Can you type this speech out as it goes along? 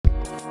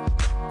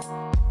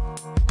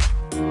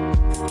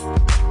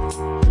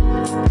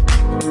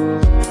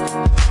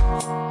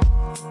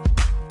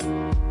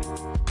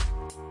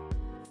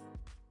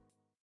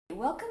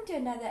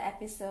another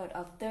episode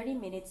of 30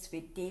 Minutes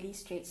with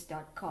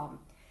DailyStraits.com.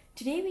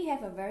 Today we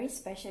have a very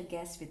special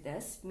guest with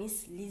us,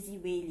 Miss Lizzie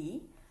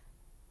Whaley.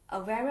 A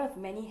wearer of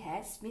many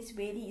hats, Miss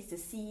Whaley is the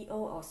CEO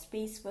of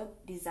Spacework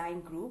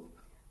Design Group,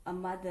 a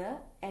mother,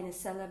 and a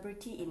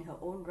celebrity in her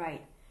own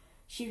right.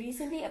 She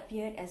recently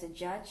appeared as a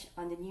judge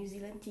on the New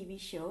Zealand TV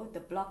show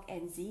The Block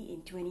NZ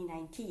in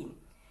 2019.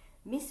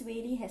 Miss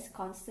Whaley has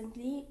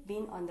constantly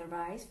been on the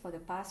rise for the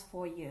past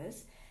 4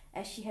 years,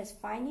 as she has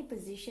finally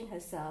positioned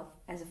herself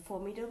as a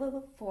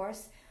formidable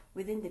force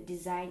within the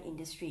design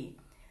industry.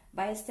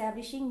 By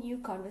establishing new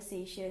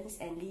conversations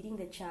and leading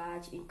the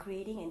charge in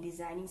creating and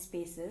designing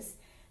spaces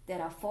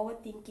that are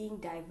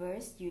forward-thinking,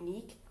 diverse,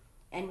 unique,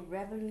 and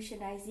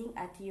revolutionizing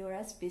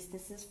Aotearoa's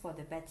businesses for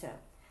the better.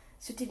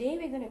 So today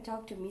we're going to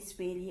talk to Miss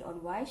Whaley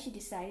on why she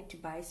decided to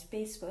buy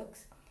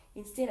Spaceworks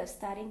instead of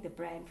starting the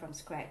brand from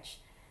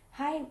scratch.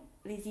 Hi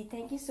Lizzie,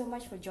 thank you so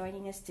much for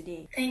joining us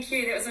today. Thank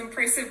you, that was an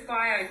impressive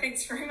bio.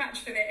 Thanks very much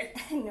for that.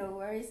 No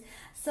worries.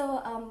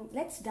 So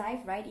let's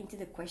dive right into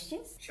the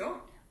questions. Sure.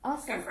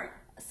 Awesome. Go for it.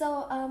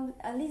 So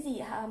Lizzie,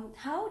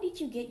 how did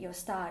you get your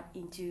start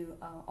into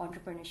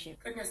entrepreneurship?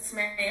 Goodness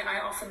me,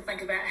 I often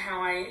think about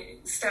how I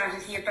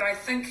started here, but I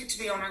think, to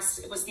be honest,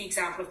 it was the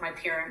example of my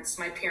parents.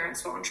 My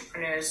parents were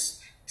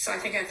entrepreneurs, so I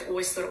think I've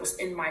always thought it was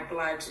in my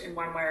blood in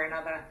one way or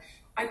another.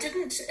 I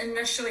didn't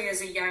initially,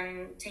 as a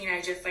young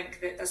teenager, think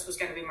that this was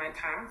going to be my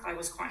path. I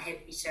was quite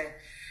happy to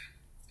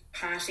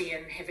party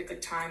and have a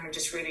good time and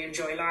just really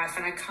enjoy life,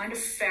 and I kind of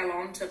fell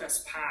onto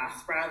this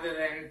path rather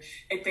than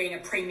it being a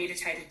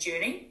premeditated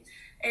journey.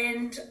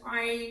 And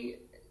I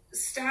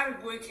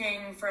started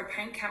working for a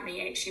paint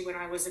company actually when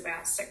I was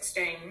about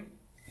 16.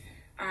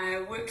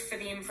 I worked for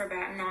them for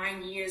about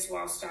 9 years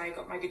whilst I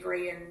got my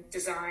degree in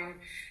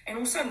design, and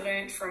also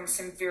learned from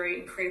some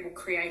very incredible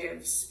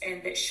creatives,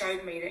 and that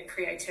showed me that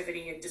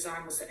creativity and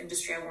design was the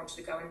industry I wanted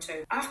to go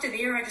into. After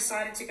there, I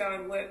decided to go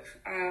and work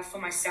for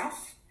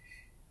myself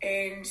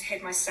and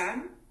had my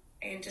son,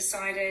 and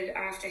decided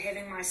after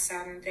having my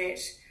son that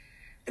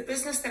the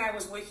business that I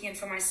was working in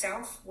for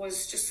myself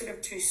was just sort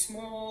of too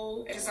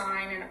small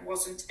design, and it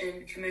wasn't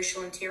in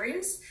commercial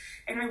interiors.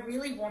 And I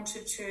really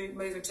wanted to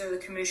move into the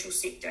commercial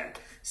sector.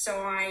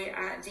 So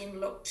I then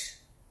looked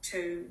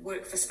to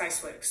work for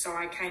Spaceworks. So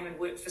I came and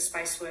worked for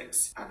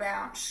Spaceworks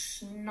about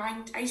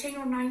 18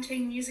 or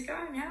 19 years ago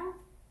now.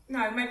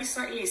 No, maybe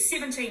slightly,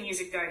 17 years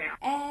ago now.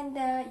 And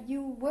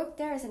you worked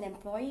there as an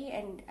employee,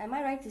 and am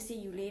I right to say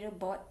you later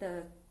bought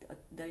the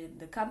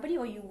company,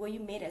 or were you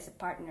made as a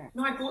partner?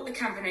 No, I bought the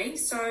company.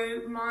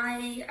 So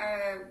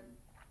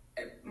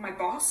my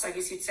boss, I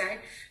guess you'd say,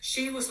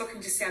 she was looking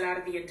to sell out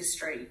of the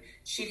industry.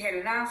 She'd had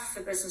enough.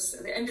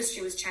 The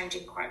industry was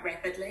changing quite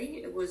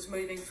rapidly. It was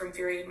moving from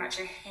very much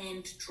a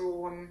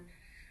hand-drawn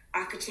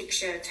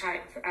architecture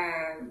type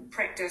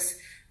practice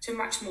to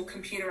much more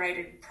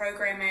computer-aided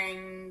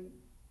programming.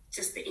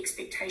 Just the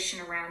expectation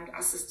around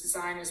us as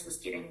designers was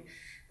getting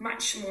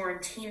much more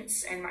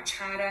intense and much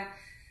harder.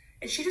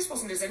 And she just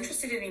wasn't as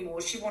interested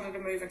anymore. She wanted to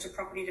move into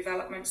property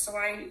development. So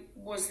I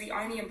was the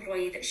only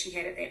employee that she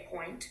had at that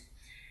point.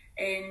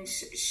 And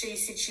she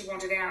said she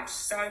wanted out.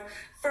 So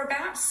for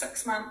about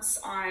 6 months,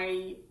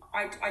 I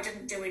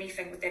didn't do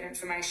anything with that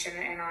information.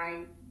 And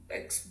I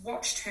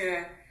watched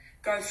her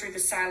go through the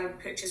sale and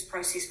purchase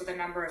process with a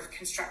number of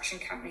construction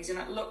companies. And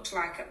it looked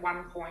like at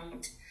one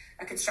point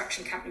a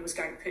construction company was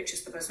going to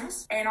purchase the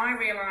business. And I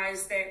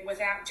realised that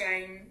without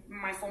Jane,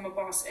 my former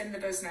boss, in the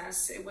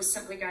business, it was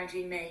simply going to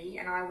be me,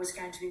 and I was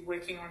going to be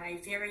working on a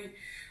very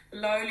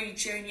lowly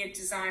junior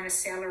designer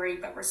salary,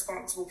 but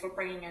responsible for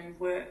bringing in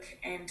work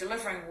and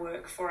delivering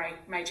work for a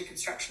major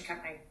construction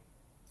company,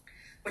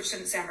 which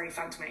didn't sound very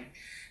fun to me.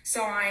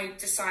 So I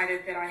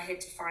decided that I had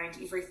to find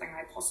everything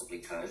I possibly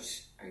could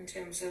in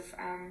terms of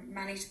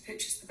money to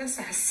purchase the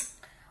business.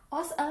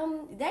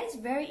 Awesome. That is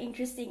very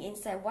interesting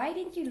insight. Why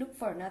didn't you look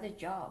for another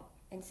job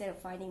instead of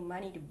finding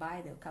money to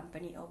buy the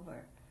company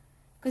over?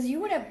 Because you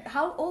would have,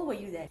 how old were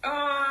you then?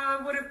 I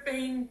would have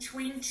been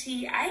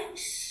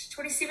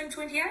 27,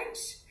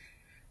 28.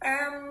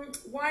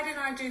 Why did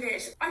I do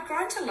that? I'd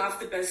grown to love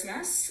the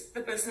business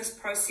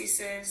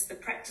processes, the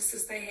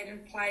practices they had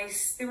in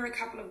place. There were a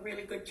couple of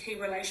really good key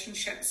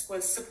relationships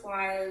with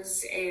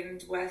suppliers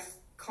and with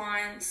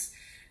clients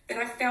that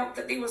I felt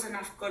that there was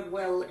enough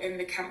goodwill in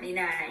the company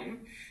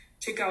name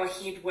to go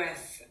ahead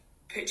with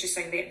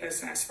purchasing that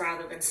business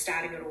rather than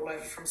starting it all over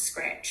from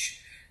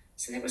scratch.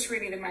 So that was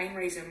really the main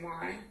reason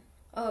why.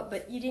 Oh,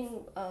 but you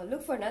didn't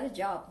look for another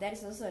job. That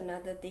is also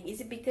another thing.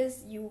 Is it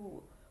because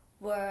you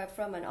were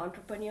from an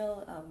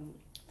entrepreneurial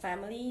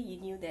family?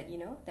 You knew that,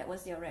 that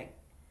was your right?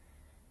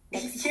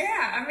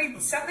 Yeah, I mean,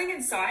 something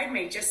inside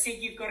me just said,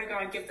 you've got to go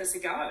and give this a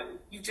go.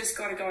 You've just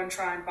got to go and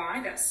try and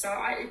buy this. So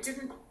I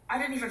didn't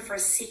even for a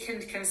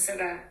second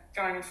consider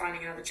going and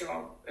finding another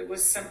job. It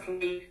was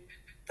simply,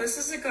 this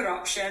is a good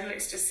option.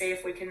 Let's just see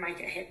if we can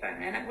make it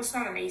happen. And it was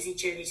not an easy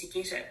journey to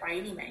get it by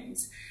any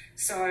means.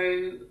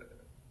 So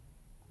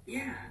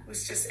yeah, it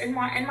was just in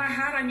my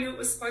heart, I knew it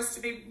was supposed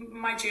to be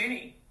my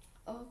journey.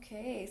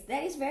 Okay,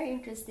 that is very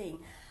interesting.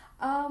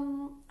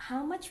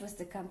 How much was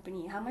the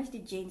company? How much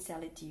did Jane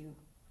sell it to you?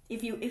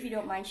 If you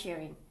don't mind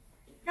sharing.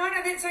 No,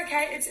 that's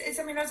okay. It's.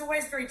 I mean, it's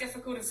always very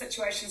difficult in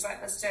situations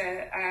like this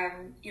to,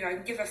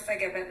 give a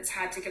figure, but it's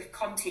hard to give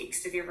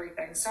context of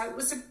everything. So it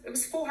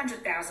was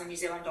 400,000 New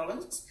Zealand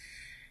dollars,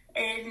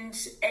 and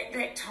at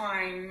that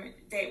time,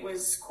 that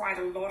was quite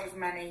a lot of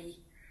money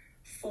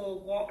for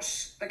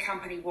what the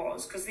company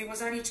was, because there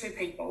was only 2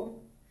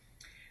 people.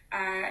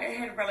 It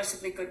had a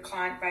relatively good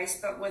client base,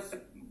 but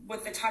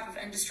with the type of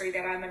industry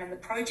that I'm in and the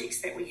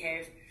projects that we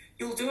have,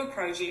 you'll do a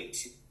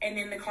project and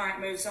then the client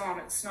moves on.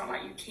 It's not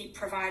like you keep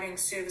providing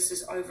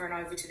services over and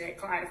over to that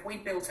client. If we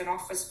built an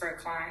office for a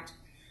client,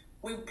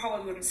 we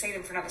probably wouldn't see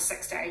them for another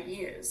 6 to 8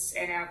 years.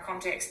 And our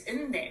contacts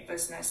in that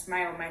business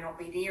may or may not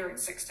be there in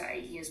 6 to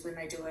 8 years when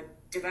they do a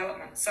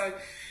development. So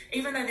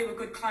even though there were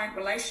good client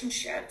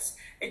relationships,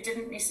 it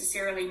didn't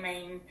necessarily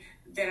mean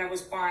that I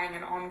was buying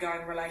an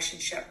ongoing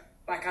relationship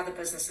like other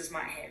businesses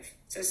might have.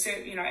 So,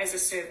 as a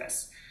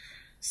service.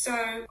 So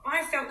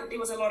I felt that there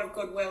was a lot of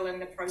goodwill in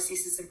the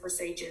processes and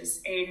procedures,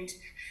 and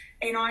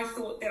I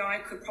thought that I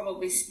could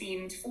probably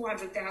spend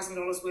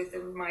 $400,000 worth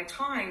of my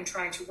time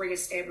trying to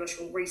re-establish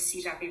or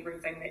reset up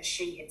everything that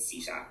she had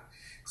set up.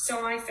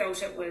 So I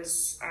felt it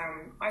was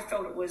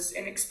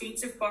an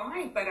expensive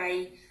buy, but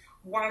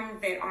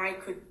one that I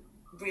could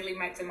really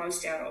make the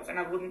most out of, and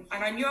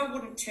I knew I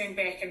wouldn't turn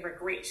back and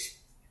regret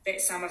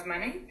that sum of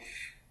money.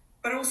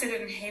 But I also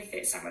didn't have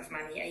that sum of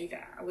money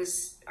either. I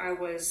was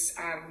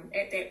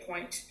at that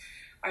point,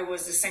 I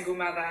was a single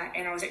mother,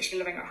 and I was actually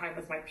living at home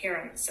with my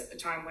parents at the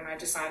time when I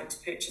decided to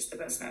purchase the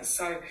business.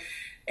 So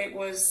it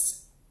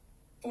was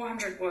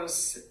 400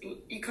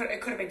 it could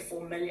have been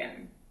 4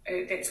 million.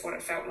 That's what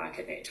it felt like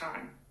at that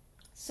time.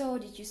 So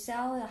did you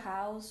sell a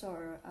house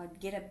or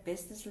get a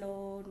business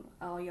loan,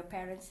 or your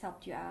parents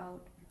helped you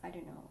out? I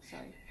don't know.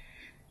 Sorry.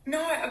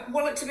 No,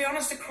 well, to be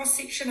honest, a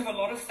cross-section of a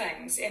lot of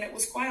things, and it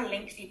was quite a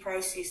lengthy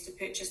process to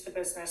purchase the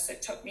business.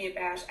 It took me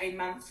about a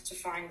month to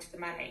find the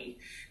money.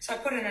 So I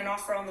put in an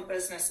offer on the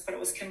business, but it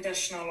was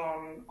conditional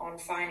on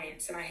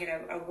finance, and I had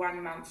a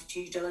 1-month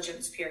due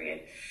diligence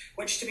period,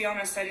 which, to be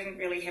honest, I didn't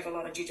really have a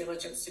lot of due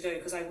diligence to do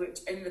because I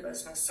worked in the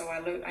business, so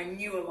I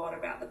knew a lot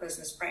about the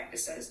business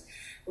practices.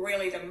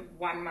 Really, the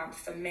 1 month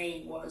for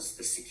me was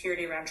the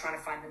security around trying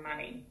to find the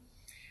money.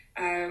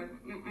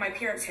 My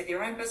parents had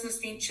their own business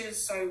ventures,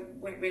 so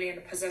weren't really in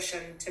a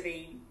position to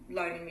be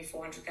loaning me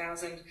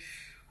 400,000.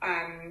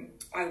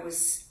 I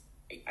was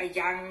a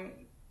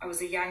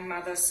young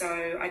mother,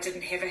 so I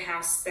didn't have a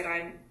house that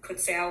I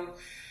could sell.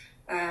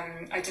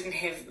 I didn't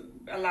have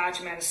a large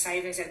amount of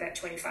savings at about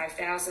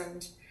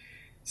 25,000.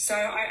 So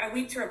I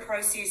went through a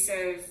process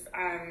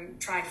of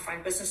trying to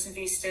find business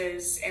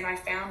investors, and I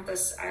found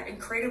this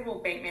incredible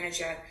bank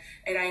manager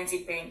at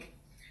ANZ Bank.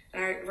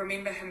 And I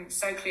remember him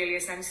so clearly.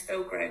 His name's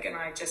Phil Grigg, and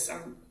I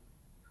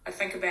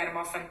think about him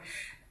often.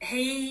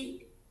 I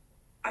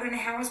don't know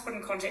how I was put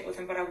in contact with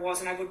him, but I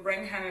was, and I would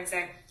ring him and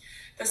say,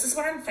 this is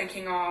what I'm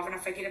thinking of, and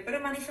if I get a bit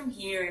of money from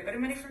here, and a bit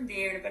of money from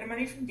there, and a bit of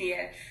money from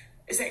there,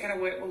 is that going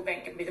to work? Will the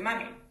bank give me the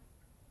money?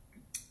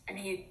 And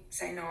he'd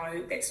say,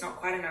 no, that's not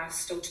quite enough,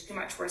 still too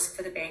much risk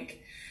for the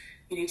bank.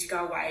 You need to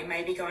go away,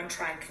 maybe go and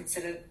try and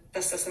consider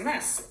this, and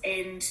this.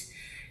 And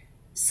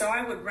so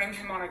I would ring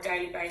him on a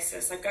daily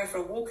basis. I'd go for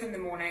a walk in the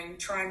morning,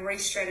 try and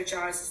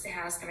re-strategize as to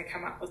how I was going to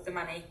come up with the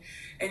money,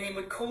 and then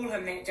would call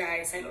him that day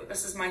and say, look,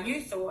 this is my new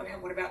thought.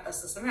 What about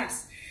this, and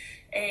this?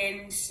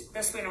 And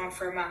this went on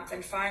for a month,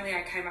 and finally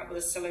I came up with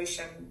a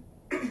solution,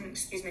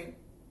 excuse me,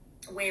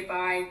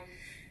 whereby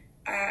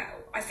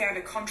I found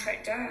a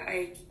contractor,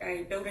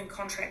 a building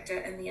contractor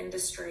in the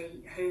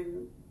industry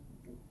who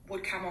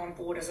would come on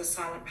board as a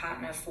silent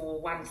partner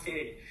for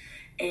 1/3.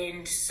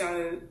 And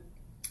so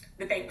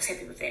the bank was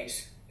happy with that.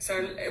 So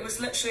it was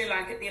literally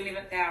like at the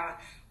 11th hour,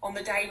 on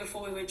the day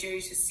before we were due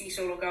to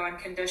settle or go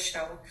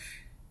unconditional,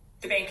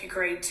 the bank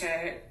agreed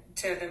to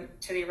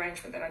the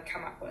arrangement that I'd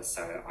come up with.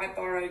 So I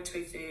borrowed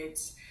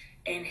 2/3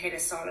 and had a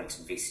silent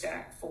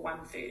investor for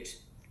 1/3.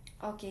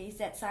 Okay, is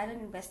that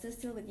silent investor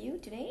still with you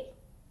today?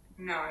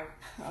 No.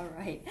 All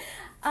right.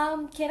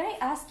 Can I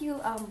ask you,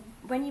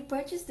 when you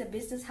purchased the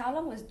business, how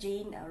long was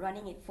Jane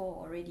running it for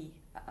already?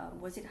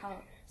 Was it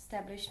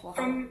established for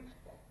how long?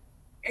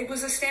 It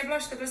was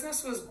established, the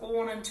business was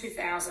born in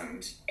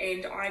 2000,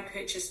 and I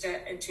purchased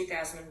it in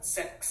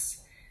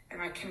 2006,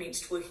 and I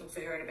commenced working for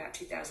her in about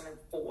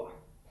 2004.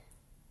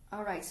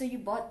 All right, so you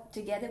bought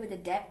together with the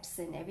debts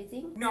and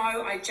everything? No,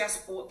 I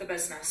just bought the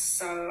business,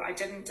 so I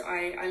didn't,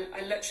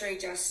 I literally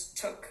just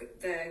took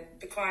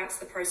the clients,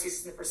 the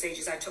processes and the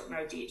procedures. I took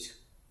no debt.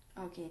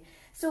 Okay,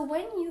 so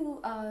when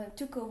you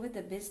took over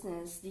the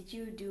business, did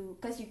you do,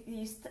 because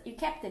you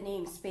kept the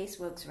name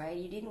Spaceworks, right?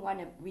 You didn't want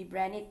to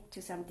rebrand it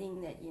to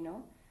something that,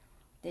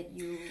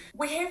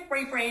 We have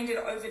rebranded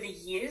over the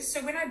years.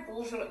 So when I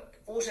bought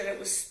it, it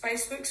was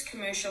Spaceworks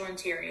Commercial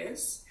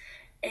Interiors.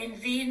 And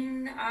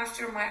then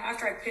after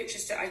I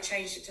purchased it, I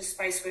changed it to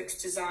Spaceworks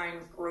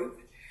Design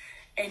Group.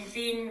 And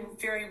then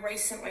very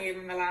recently,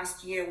 in the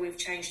last year, we've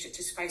changed it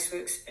to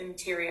Spaceworks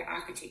Interior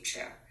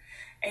Architecture.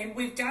 And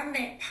we've done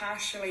that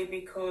partially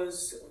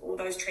because, all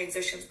those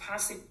transitions,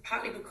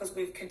 partly because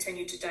we've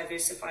continued to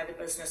diversify the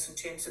business in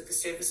terms of the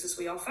services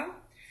we offer.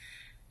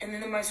 And then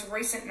the most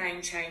recent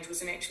name change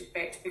was in actual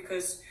fact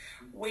because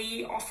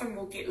we often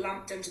will get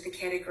lumped into the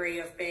category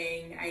of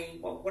being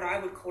what I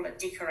would call a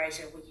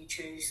decorator, where you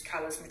choose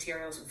colours,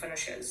 materials and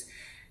finishes.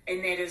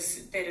 And that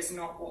is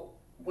not what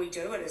we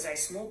do. It is a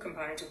small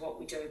component of what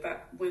we do,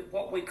 but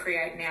what we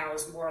create now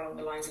is more along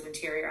the lines of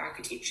interior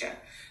architecture.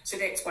 So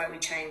that's why we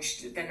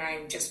changed the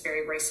name just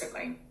very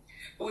recently.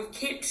 But we've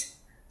kept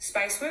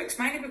Spaceworks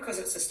mainly because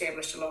it's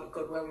established a lot of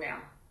goodwill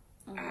now,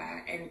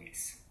 and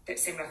that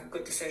seemed like a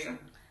good decision.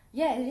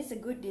 Yeah, it is a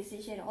good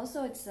decision.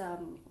 Also, it's a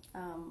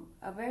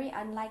very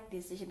unlike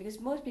decision because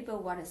most people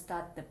want to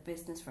start the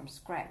business from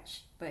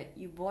scratch, but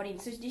you bought in.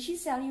 So did she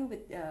sell you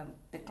with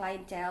the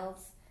clientels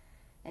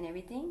and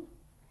everything?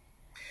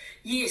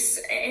 Yes,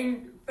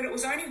 but it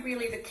was only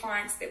really the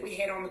clients that we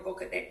had on the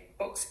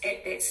books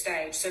at that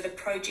stage, so the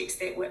projects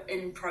that were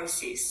in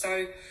process.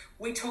 So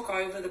we took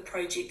over the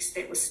projects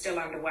that were still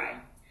underway.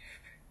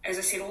 As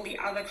I said, all the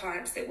other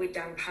clients that we'd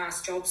done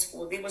past jobs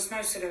for, there was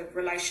no sort of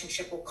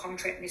relationship or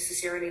contract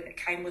necessarily that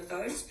came with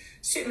those.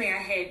 Certainly I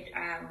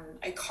had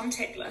a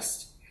contact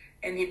list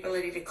and the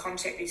ability to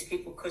contact these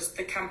people because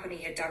the company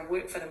had done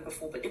work for them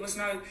before, but there was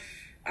no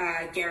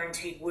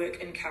guaranteed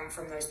work income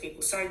from those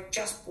people. So I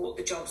just bought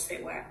the jobs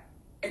that were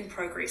in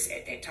progress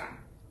at that time.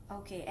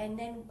 Okay, and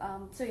then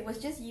so it was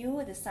just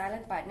you, the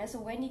silent partner. So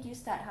when did you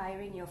start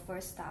hiring your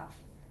first staff?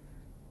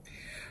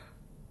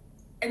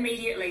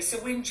 Immediately. So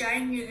when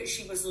Jane knew that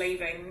she was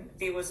leaving,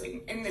 there was,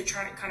 in the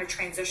kind of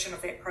transition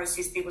of that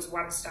process, there was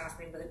one staff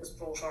member that was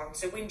brought on.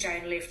 So when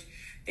Jane left,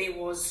 there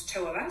was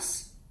two of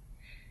us.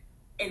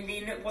 And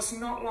then it was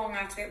not long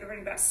after that,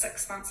 around about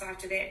 6 months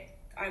after that,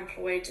 I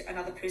employed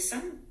another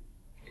person,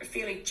 a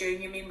fairly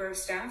junior member of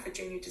staff, a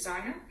junior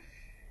designer.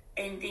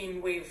 And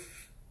then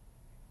we've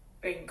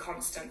been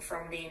constant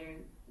from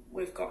then.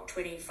 We've got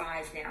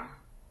 25 now.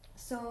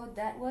 So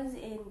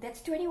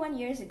that's 21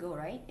 years ago,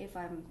 right? If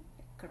I'm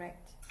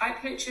correct. I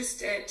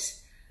purchased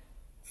it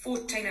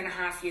 14 and a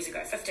half years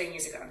ago, 15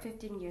 years ago.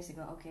 15 years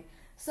ago, okay.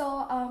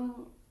 So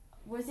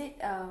was it,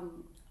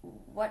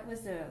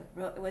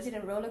 was it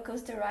a roller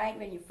coaster ride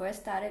when you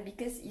first started?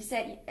 Because you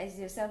said as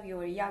yourself you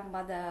were a young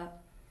mother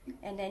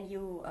and then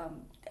you,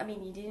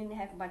 you didn't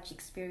have much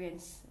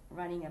experience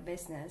running a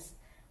business,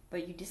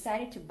 but you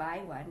decided to buy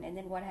one, and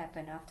then what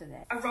happened after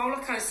that? A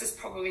roller coaster is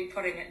probably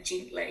putting it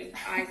gently.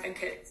 I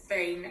think it's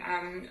been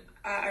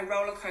a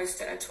roller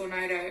coaster, a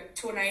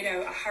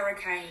tornado, a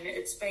hurricane.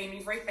 It's been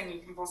everything you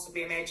can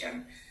possibly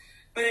imagine.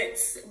 But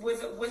it's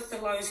with the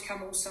lows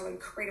come also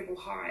incredible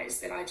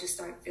highs that I just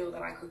don't feel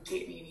that I could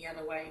get in any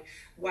other way.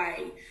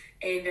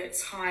 And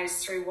it's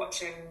highs through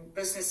watching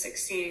business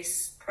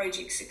success,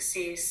 project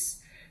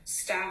success,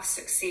 staff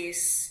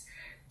success.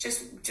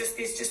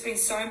 There's just been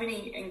so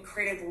many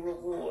incredible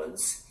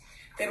rewards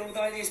that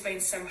although there's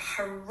been some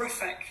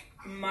horrific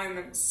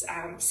moments,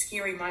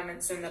 scary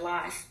moments in the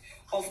life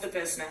of the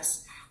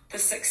business, the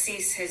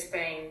success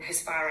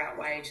has far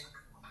outweighed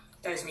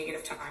those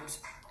negative times.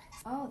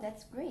 Oh,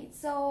 that's great.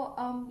 So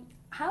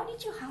how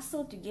did you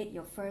hustle to get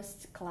your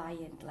first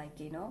client,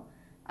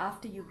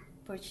 after you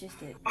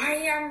purchased it?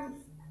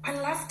 I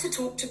love to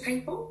talk to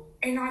people,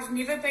 and I've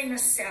never been a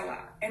seller.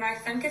 And I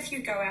think if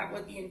you go out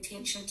with the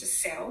intention to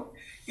sell,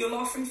 you'll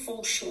often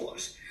fall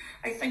short.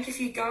 I think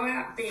if you go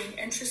out being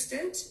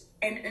interested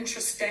and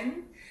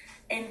interesting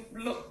and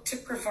look to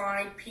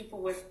provide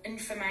people with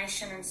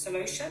information and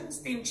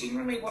solutions, then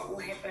generally what will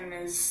happen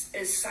is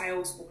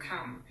sales will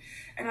come.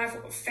 And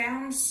I've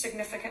found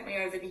significantly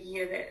over the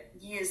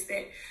years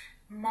that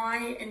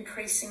my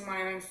increasing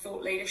my own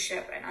thought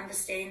leadership and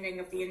understanding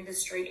of the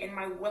industry and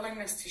my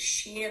willingness to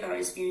share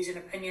those views and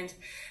opinions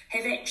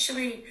have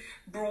actually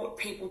brought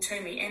people to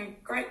me,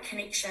 and great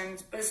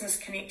connections, business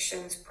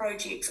connections,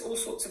 projects, all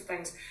sorts of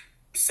things,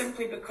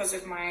 simply because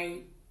of my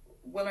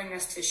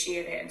willingness to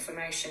share that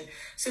information.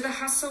 So the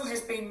hustle has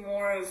been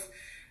more of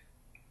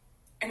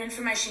an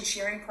information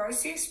sharing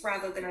process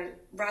rather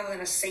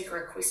than a seeker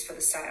request for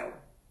the sale.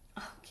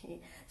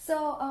 Okay,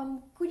 so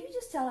could you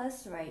just tell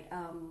us,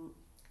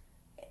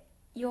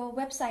 your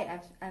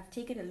website, I've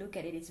taken a look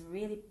at it. It's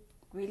really,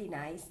 really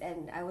nice,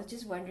 and I was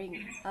just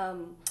wondering,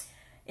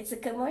 it's a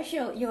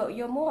commercial.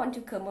 You're more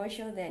onto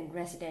commercial than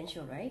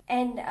residential, right?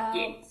 And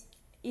Yes.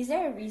 Is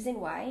there a reason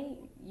why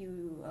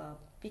you?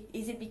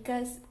 Is it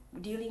because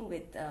dealing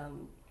with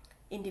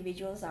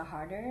individuals are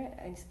harder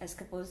as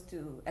opposed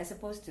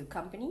to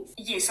companies?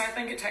 Yes, I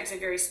think it takes a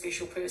very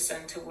special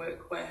person to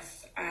work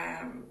with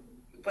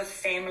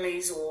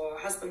families or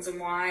husbands and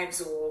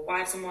wives, or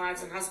wives and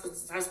wives and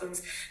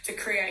husbands to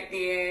create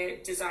their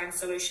design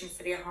solution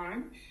for their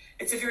home.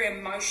 It's a very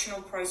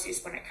emotional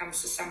process when it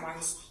comes to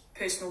someone's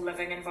personal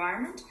living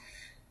environment,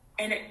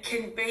 and it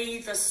can be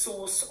the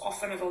source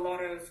often of a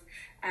lot of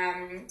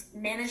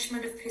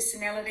management of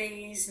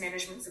personalities,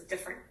 management of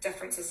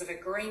differences of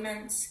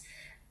agreements,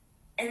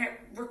 and it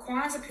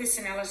requires a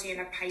personality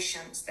and a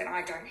patience that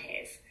I don't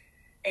have,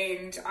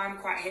 and I'm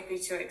quite happy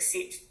to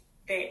accept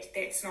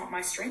that's not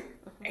my strength,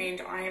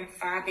 and I am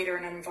far better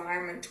in an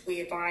environment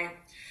whereby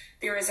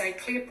there is a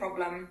clear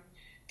problem,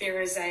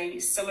 there is a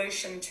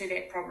solution to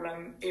that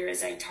problem, there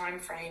is a time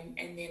frame,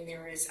 and then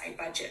there is a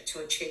budget to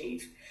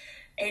achieve.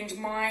 And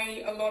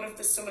a lot of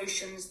the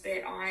solutions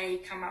that I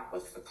come up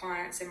with for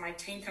clients and my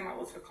team come up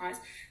with for clients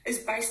is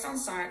based on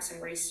science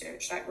and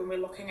research. Like when we're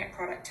looking at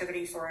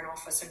productivity for an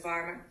office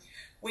environment,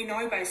 we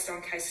know based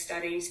on case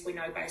studies, we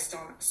know based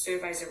on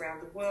surveys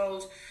around the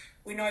world,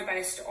 we know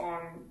based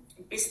on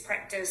best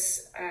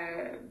practice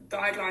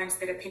guidelines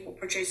that are people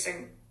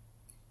producing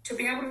to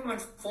be able to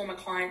inform a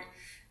client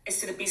as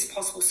to the best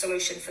possible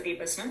solution for their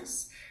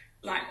business.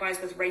 Likewise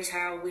with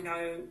retail, we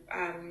know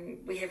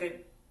we have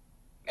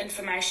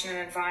information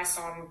and advice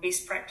on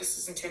best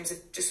practices in terms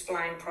of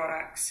displaying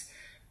products.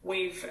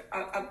 We've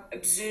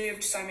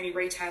observed so many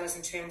retailers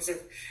in terms of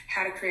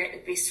how to create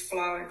the best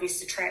flow and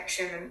best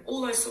attraction and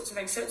all those sorts of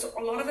things. So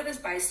a lot of it is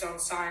based on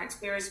science,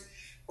 whereas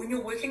when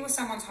you're working with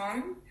someone's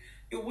home,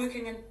 you're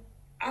working in,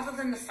 other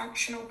than the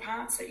functional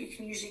parts that you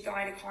can usually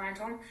guide a client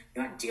on,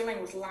 you're not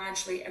dealing with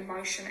largely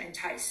emotion and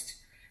taste.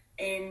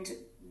 And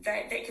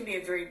that can be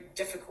a very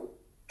difficult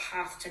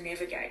path to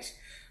navigate.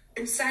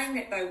 In saying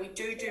that though, we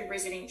do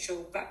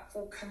residential, but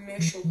for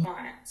commercial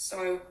clients.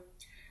 So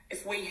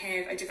if we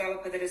have a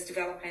developer that is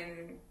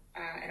developing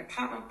an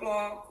apartment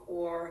block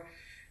or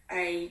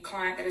a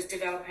client that is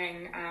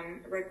developing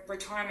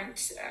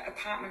retirement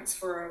apartments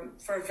for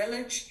a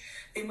village,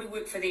 then we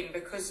work for them,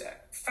 because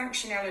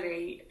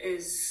functionality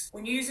is,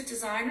 when you use a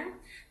designer,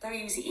 they'll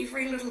use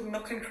every little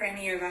nook and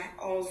cranny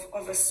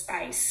of a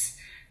space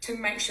to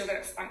make sure that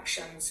it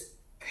functions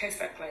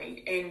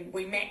perfectly, and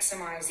we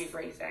maximize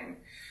everything.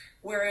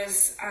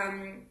 Whereas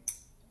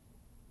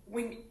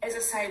when, as I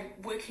say,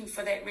 working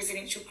for that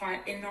residential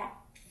client, they're not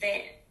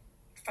that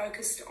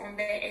focused on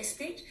that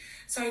aspect.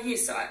 So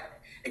yes,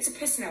 it's a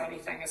personality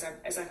thing, as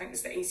I think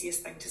is the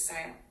easiest thing to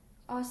say.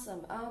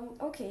 Awesome.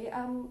 Okay.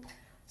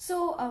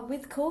 So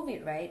with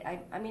COVID,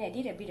 right? I mean, I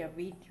did a bit of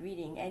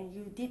reading, and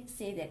you did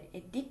say that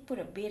it did put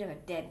a bit of a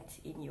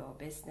dent in your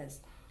business,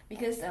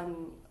 because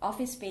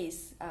office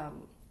space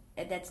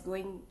that's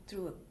going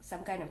through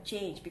some kind of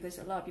change, because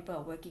a lot of people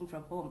are working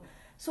from home.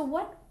 So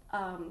what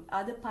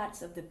other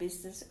parts of the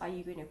business are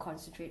you going to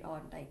concentrate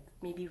on, like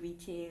maybe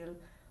retail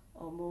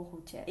or more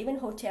hotel? Even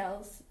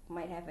hotels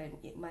might have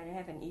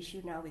an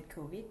issue now with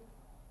COVID.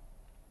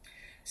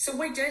 So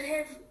we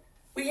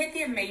had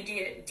the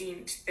immediate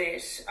dent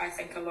that I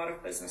think a lot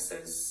of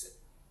businesses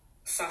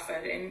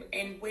suffered,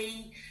 and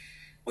we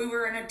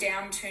were in a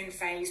downturn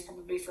phase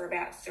probably for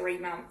about 3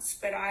 months.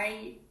 But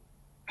I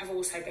have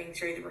also been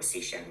through the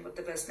recession with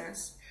the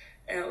business,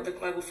 the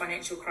global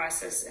financial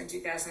crisis in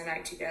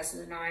 2008,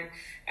 2009.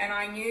 And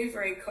I knew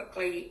very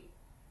quickly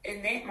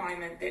in that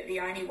moment that the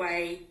only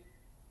way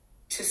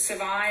to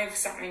survive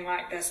something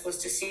like this was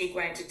to segue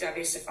and to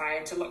diversify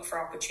and to look for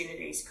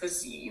opportunities,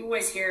 because you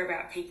always hear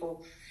about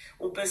people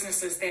or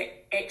businesses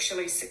that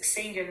actually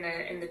succeed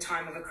in the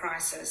time of a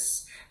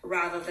crisis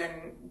rather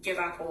than give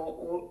up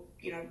or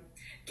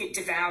get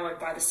devoured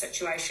by the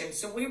situation.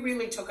 So we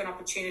really took an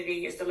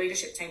opportunity as the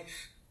leadership team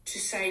to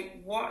say,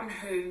 what and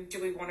who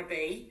do we want to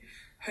be?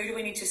 Who do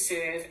we need to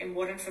serve? And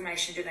what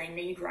information do they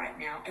need right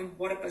now? And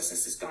what a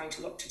business is going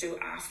to look to do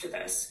after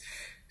this?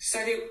 So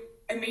that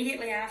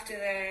immediately after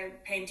the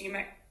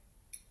pandemic,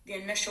 the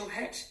initial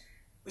hit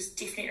was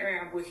definitely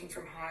around working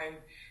from home,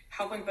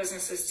 helping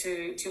businesses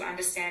to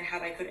understand how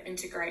they could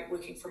integrate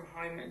working from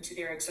home into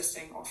their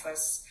existing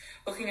office,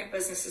 looking at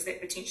businesses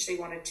that potentially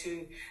wanted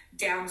to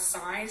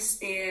downsize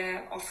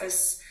their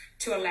office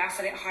to allow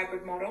for that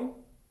hybrid model.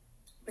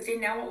 But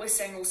then now what we're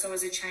seeing also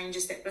as a change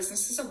is that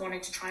businesses are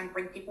wanting to try and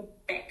bring people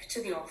back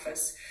to the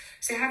office.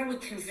 So how do we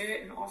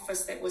convert an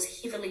office that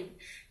was heavily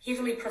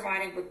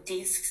provided with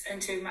desks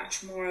into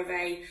much more of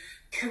a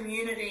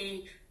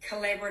community,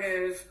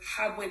 collaborative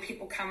hub where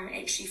people come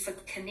actually for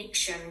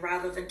connection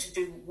rather than to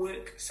do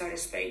work, so to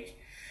speak?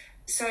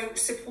 So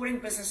supporting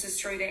businesses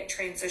through that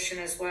transition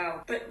as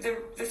well. But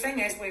the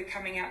thing as we're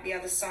coming out the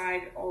other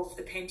side of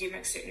the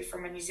pandemic, certainly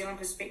from a New Zealand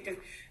perspective,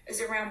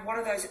 is around what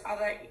are those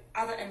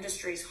other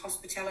industries,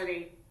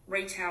 hospitality,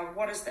 retail,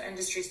 what does the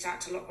industry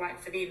start to look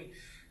like for them?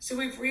 So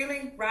we've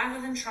really,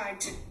 rather than try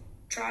to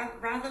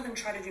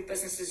do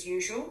business as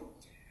usual,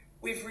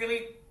 we've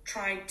really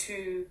tried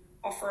to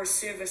offer a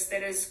service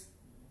that is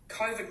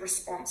COVID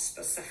response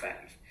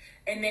specific.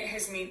 And that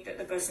has meant that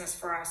the business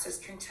for us has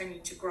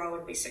continued to grow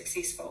and be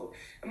successful.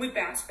 And we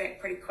bounced back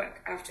pretty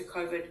quick after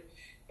COVID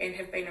and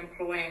have been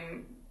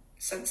employing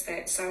since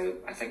that. So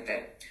I think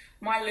that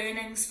my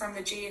learnings from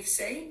the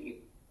GFC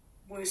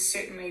were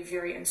certainly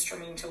very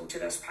instrumental to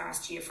this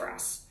past year for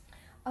us.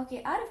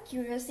 Okay, out of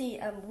curiosity,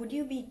 would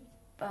you be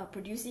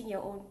producing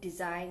your own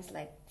designs,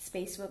 like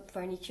spacework,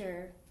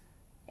 furniture,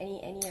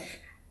 any of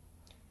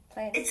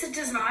plans? It's a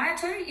desire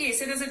to,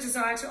 yes, it is a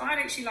desire to. I'd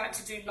actually like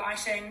to do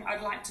lighting.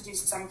 I'd like to do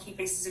some key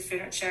pieces of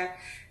furniture,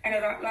 and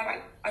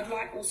I'd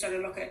like also to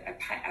look at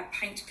a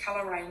paint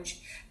colour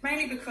range,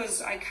 mainly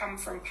because I come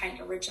from paint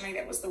originally.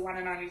 That was the one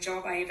and only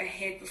job I ever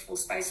had before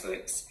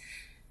Spaceworks,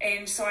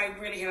 And so I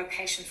really have a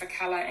passion for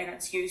colour and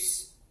its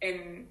use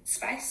in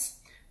space.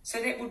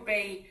 So that would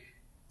be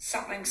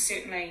something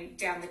certainly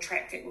down the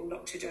track that we'll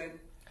look to do.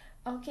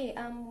 Okay,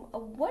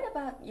 what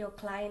about your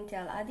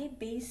clientele? Are they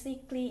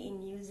basically in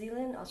New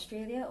Zealand,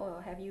 Australia,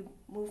 or have you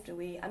moved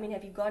away? I mean,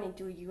 have you gone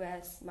into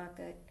US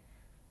market?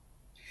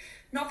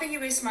 Not the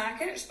US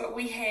market, but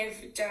we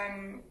have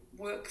done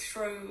work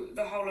through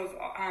the whole of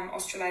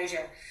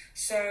Australasia,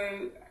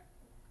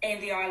 and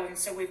the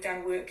islands. So we've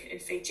done work in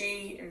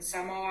Fiji, in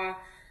Samoa.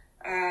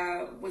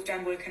 We've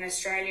done work in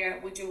Australia.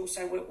 We do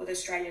also work with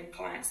Australian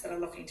clients that are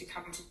looking to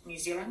come to New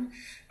Zealand.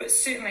 But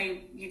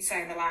certainly, you'd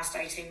say in the last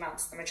 18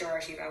 months, the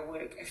majority of our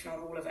work, if not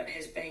all of it,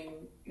 has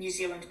been New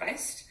Zealand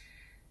based.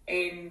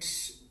 And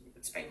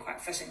it's been quite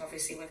fitting,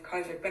 obviously, with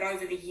COVID. But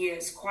over the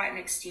years, quite an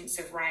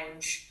extensive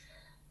range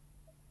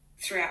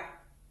throughout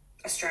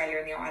Australia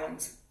and the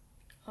islands.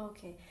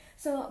 Okay,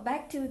 so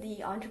back to the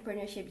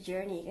entrepreneurship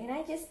journey. Can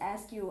I just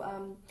ask you,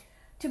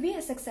 to be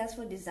a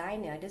successful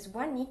designer, does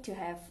one need to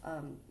have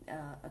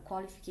a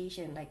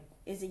qualification? Like,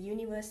 is a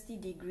university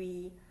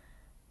degree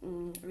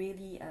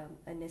really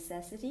a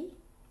necessity?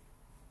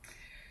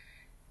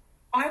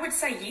 I would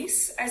say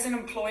yes. As an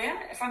employer,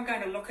 if I'm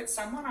going to look at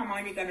someone, I'm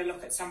only going to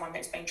look at someone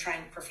that's been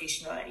trained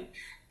professionally.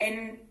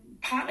 And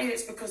partly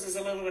that's because there's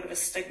a little bit of a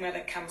stigma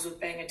that comes with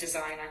being a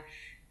designer.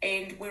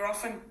 And we're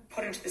often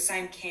put into the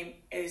same camp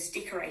as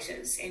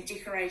decorators. And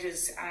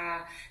decorators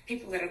are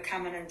people that have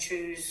come in and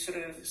choose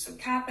sort of some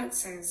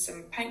carpets and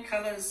some paint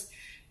colours,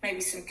 maybe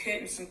some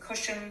curtains, some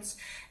cushions.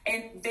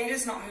 And that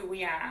is not who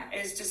we are.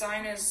 As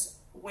designers,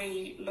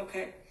 we look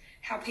at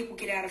how people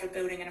get out of a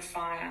building in a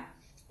fire.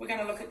 We're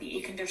going to look at the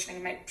air conditioning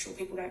and make sure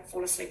people don't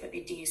fall asleep at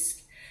their desk.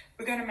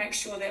 We're going to make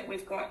sure that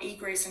we've got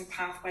egress and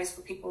pathways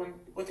for people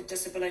with a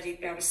disability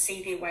to be able to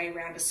see their way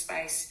around a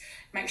space,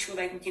 make sure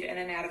they can get in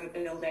and out of a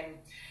building.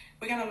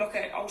 We're going to look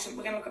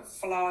at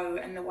flow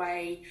and the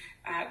way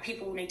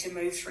people need to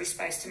move through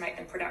space to make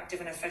them productive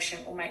and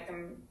efficient or make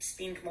them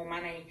spend more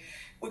money.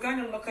 We're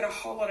going to look at a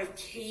whole lot of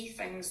key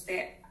things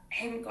that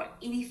haven't got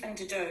anything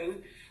to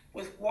do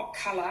with what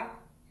colour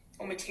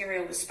or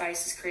material the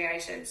space is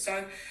created.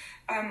 So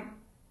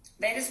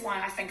that is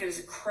why I think it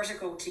is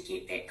critical to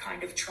get that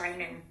kind of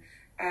training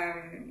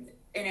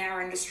in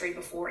our industry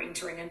before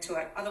entering into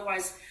it.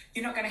 Otherwise,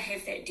 you're not going to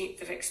have that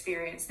depth of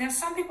experience. Now,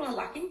 some people are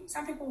lucky.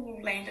 Some people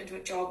will land into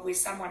a job where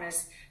someone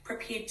is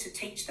prepared to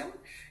teach them.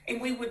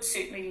 And we would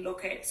certainly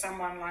look at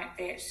someone like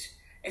that.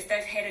 If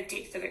they've had a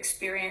depth of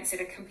experience at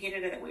a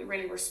competitor that we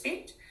really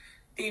respect,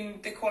 then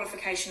the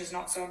qualification is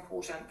not so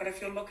important. But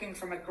if you're looking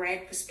from a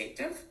grad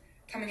perspective,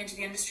 coming into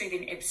the industry,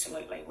 then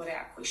absolutely,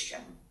 without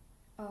question.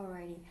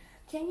 Alrighty.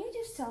 Can you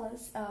just tell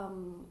us,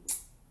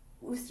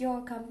 was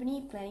your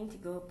company planning to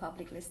go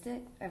public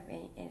listed of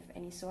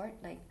any sort?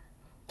 Like,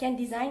 can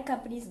design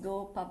companies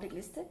go public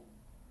listed?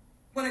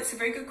 Well, that's a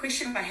very good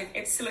question. I have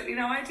absolutely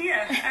no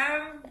idea.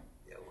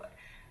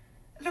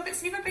 Look,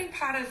 it's never been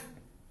part of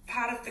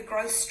the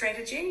growth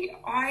strategy.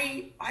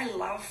 I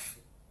love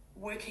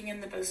working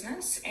in the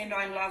business and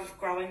I love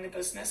growing the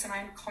business, and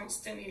I'm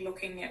constantly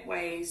looking at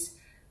ways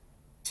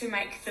to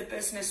make the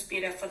business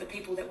better for the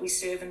people that we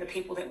serve and the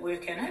people that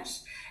work in it.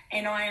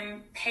 And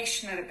I'm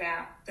passionate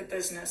about the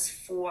business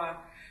for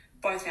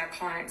both our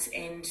clients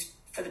and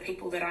for the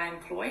people that I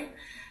employ.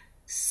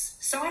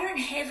 So I don't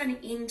have an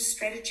end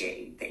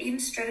strategy. The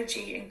end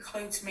strategy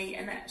includes me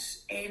in it.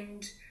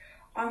 And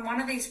I'm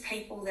one of these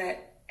people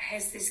that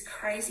has this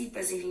crazy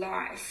busy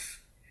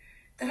life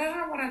that I don't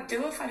know what I'd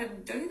do if I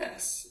didn't do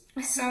this.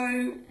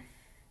 So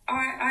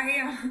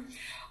I'd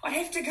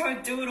have to go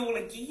and do it all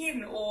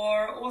again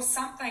or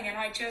something. And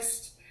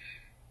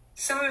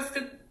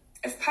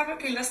if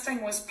publicly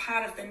listing was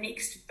part of the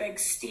next big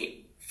step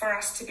for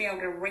us to be able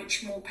to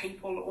reach more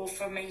people, or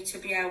for me to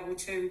be able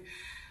to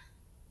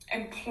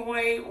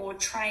employ or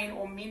train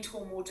or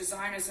mentor more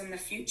designers in the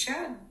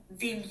future,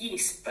 then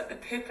yes, but the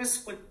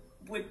purpose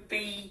would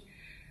be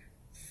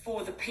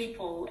for the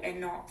people and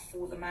not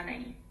for the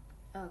money.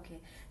 Okay,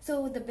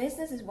 so the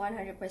business is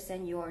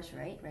 100% yours,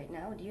 right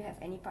now? Do you have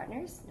any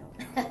partners? No.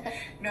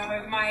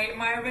 No,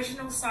 my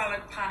original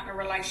silent partner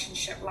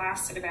relationship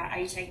lasted about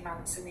 18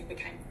 months and then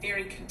became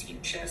very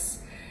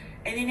contentious.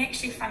 And then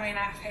actually, funnily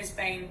enough, has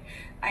been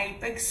a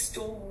big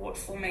stalwart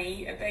for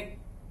me, a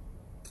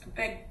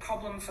big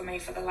problem for me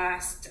for the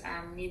last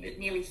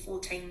nearly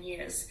 14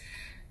 years.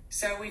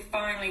 So we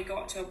finally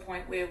got to a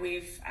point where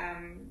I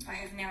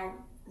have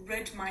now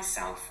rid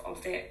myself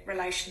of that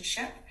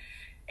relationship,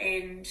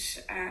 and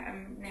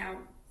I'm now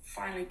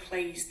finally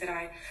pleased that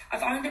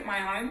I've owned it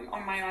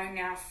on my own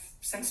now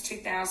since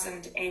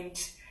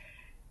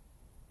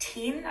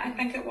 2010, I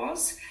think it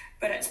was.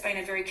 But it's been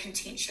a very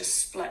contentious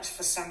split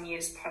for some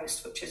years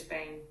post, which has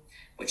been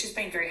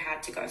very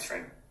hard to go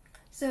through.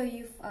 So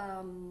you've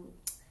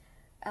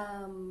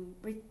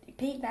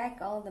paid back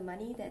all the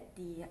money that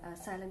the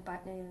silent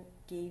partner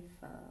gave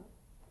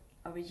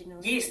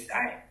originally? Yes,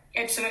 I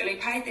absolutely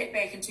paid that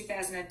back in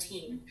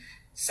 2010.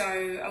 So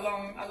a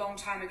long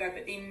time ago.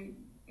 But then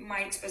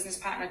my ex-business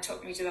partner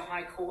took me to the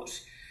High Court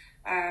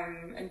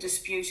in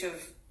dispute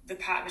of the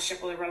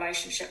partnership or the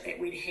relationship that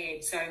we'd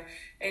had. So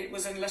it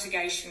was in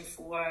litigation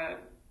for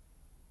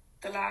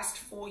the last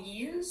 4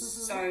 years.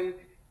 Mm-hmm. So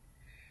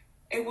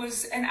it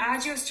was an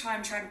arduous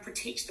time trying to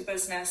protect the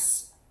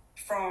business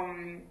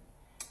from,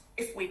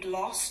 if we'd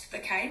lost the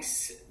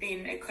case,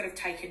 then it could have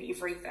taken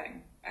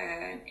everything.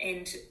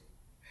 And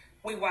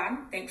we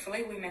won,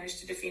 thankfully. We managed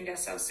to defend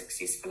ourselves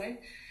successfully.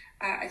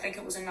 I think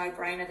it was a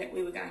no-brainer that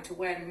we were going to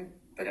win,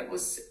 but it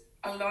was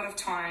a lot of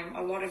time,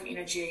 a lot of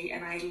energy,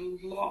 and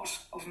a lot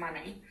of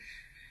money.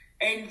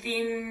 And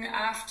then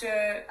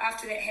after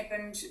that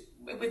happened,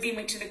 we then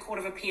went to the Court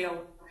of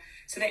Appeal.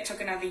 So that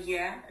took another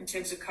year in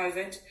terms of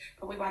COVID,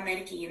 but we won that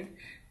again.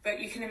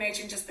 But you can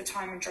imagine just the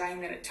time and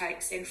drain that it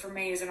takes. And for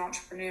me as an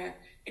entrepreneur,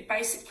 it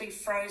basically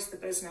froze the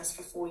business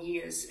for 4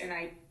 years in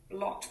a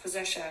locked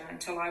position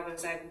until I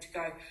was able to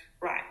go,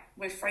 right,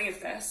 we're free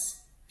of this,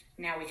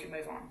 now we can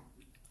move on.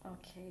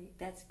 Okay,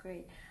 that's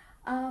great.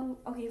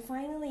 Okay,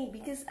 finally,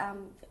 because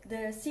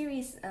the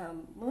series,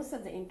 most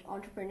of the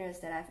entrepreneurs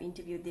that I've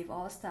interviewed, they've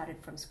all started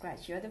from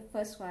scratch. You're the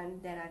first one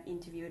that I've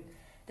interviewed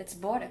that's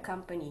bought a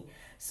company.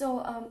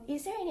 So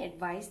is there any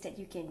advice that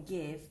you can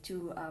give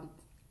to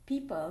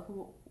people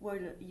who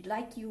were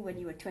like you when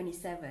you were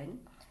 27?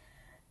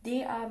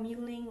 They are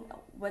mulling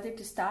whether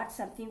to start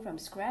something from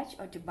scratch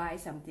or to buy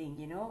something,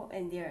 you know,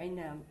 and they're in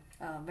a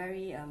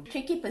very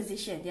tricky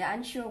position. They're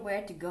unsure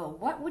where to go.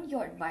 What would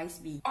your advice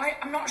be?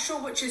 I'm not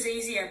sure which is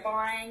easier,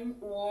 buying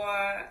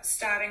or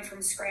starting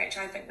from scratch.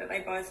 I think that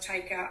they both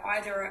take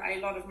either a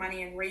lot of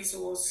money and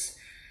resource,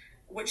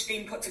 which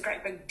then puts a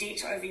great big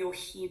debt over your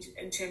head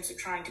in terms of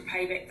trying to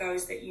pay back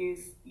those that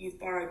you've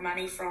borrowed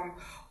money from,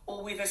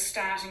 or whether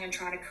starting and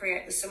trying to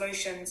create the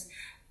solutions.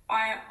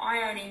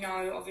 I only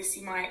know,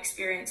 obviously, my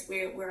experience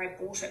where I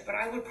bought it, but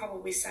I would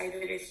probably say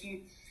that if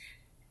you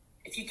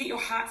get your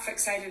heart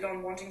fixated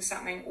on wanting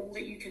something, all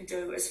that you can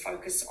do is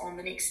focus on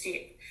the next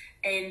step.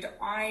 And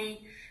I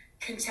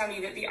can tell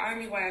you that the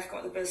only way I've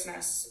got the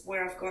business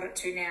where I've got it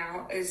to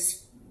now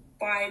is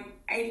by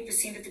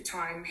 80% of the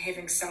time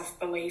having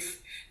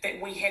self-belief that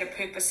we had a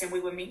purpose and we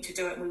were meant to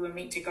do it, and we were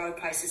meant to go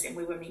places, and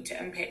we were meant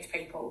to impact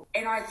people.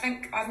 And I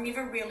think I've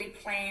never really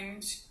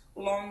planned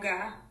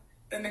longer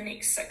than the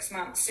next 6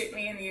 months,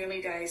 certainly in the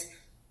early days.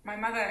 My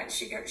mother,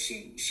 she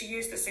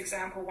used this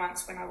example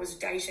once when I was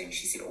dating.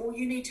 She said, all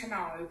you need to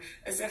know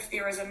is if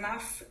there is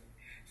enough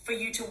for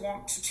you to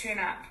want to turn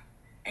up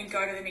and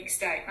go to the next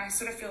date. And I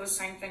sort of feel the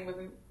same thing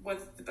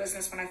with the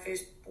business when I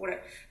first bought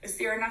it. Is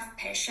there enough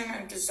passion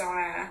and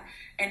desire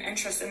and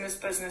interest in this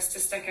business to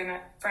stick in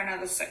it for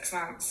another 6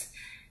 months?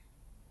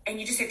 And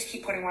you just have to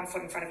keep putting one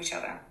foot in front of each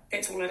other.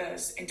 That's all it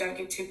is. And don't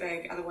get too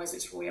big, otherwise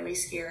it's really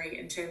scary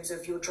in terms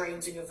of your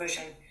dreams and your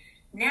vision.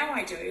 Now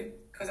I do,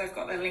 because I've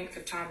got the length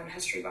of time and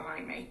history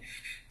behind me.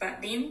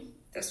 But then,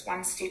 just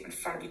one step in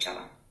front of each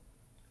other.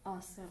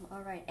 Awesome.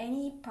 All right.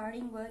 Any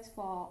parting words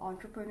for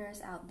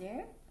entrepreneurs out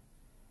there?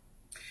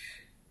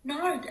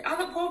 No,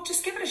 well,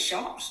 just give it a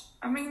shot.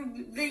 I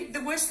mean,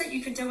 the worst that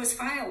you can do is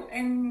fail.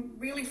 And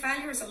really,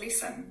 failure is a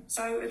lesson.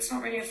 So it's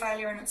not really a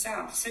failure in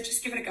itself. So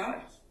just give it a go.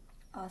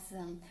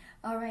 Awesome.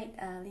 All right,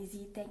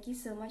 Lizzie, thank you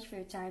so much for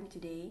your time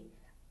today.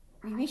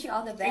 We wish you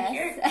all the best. Thank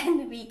you.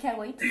 And we can't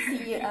wait to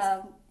see you.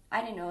 I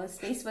don't know,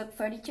 Spacework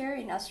Furniture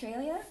in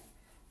Australia,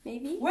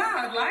 maybe?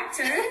 Wow, I'd like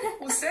to.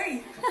 We'll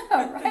see.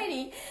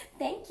 Alrighty.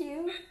 Thank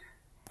you.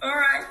 All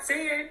right.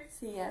 See you.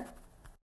 See ya.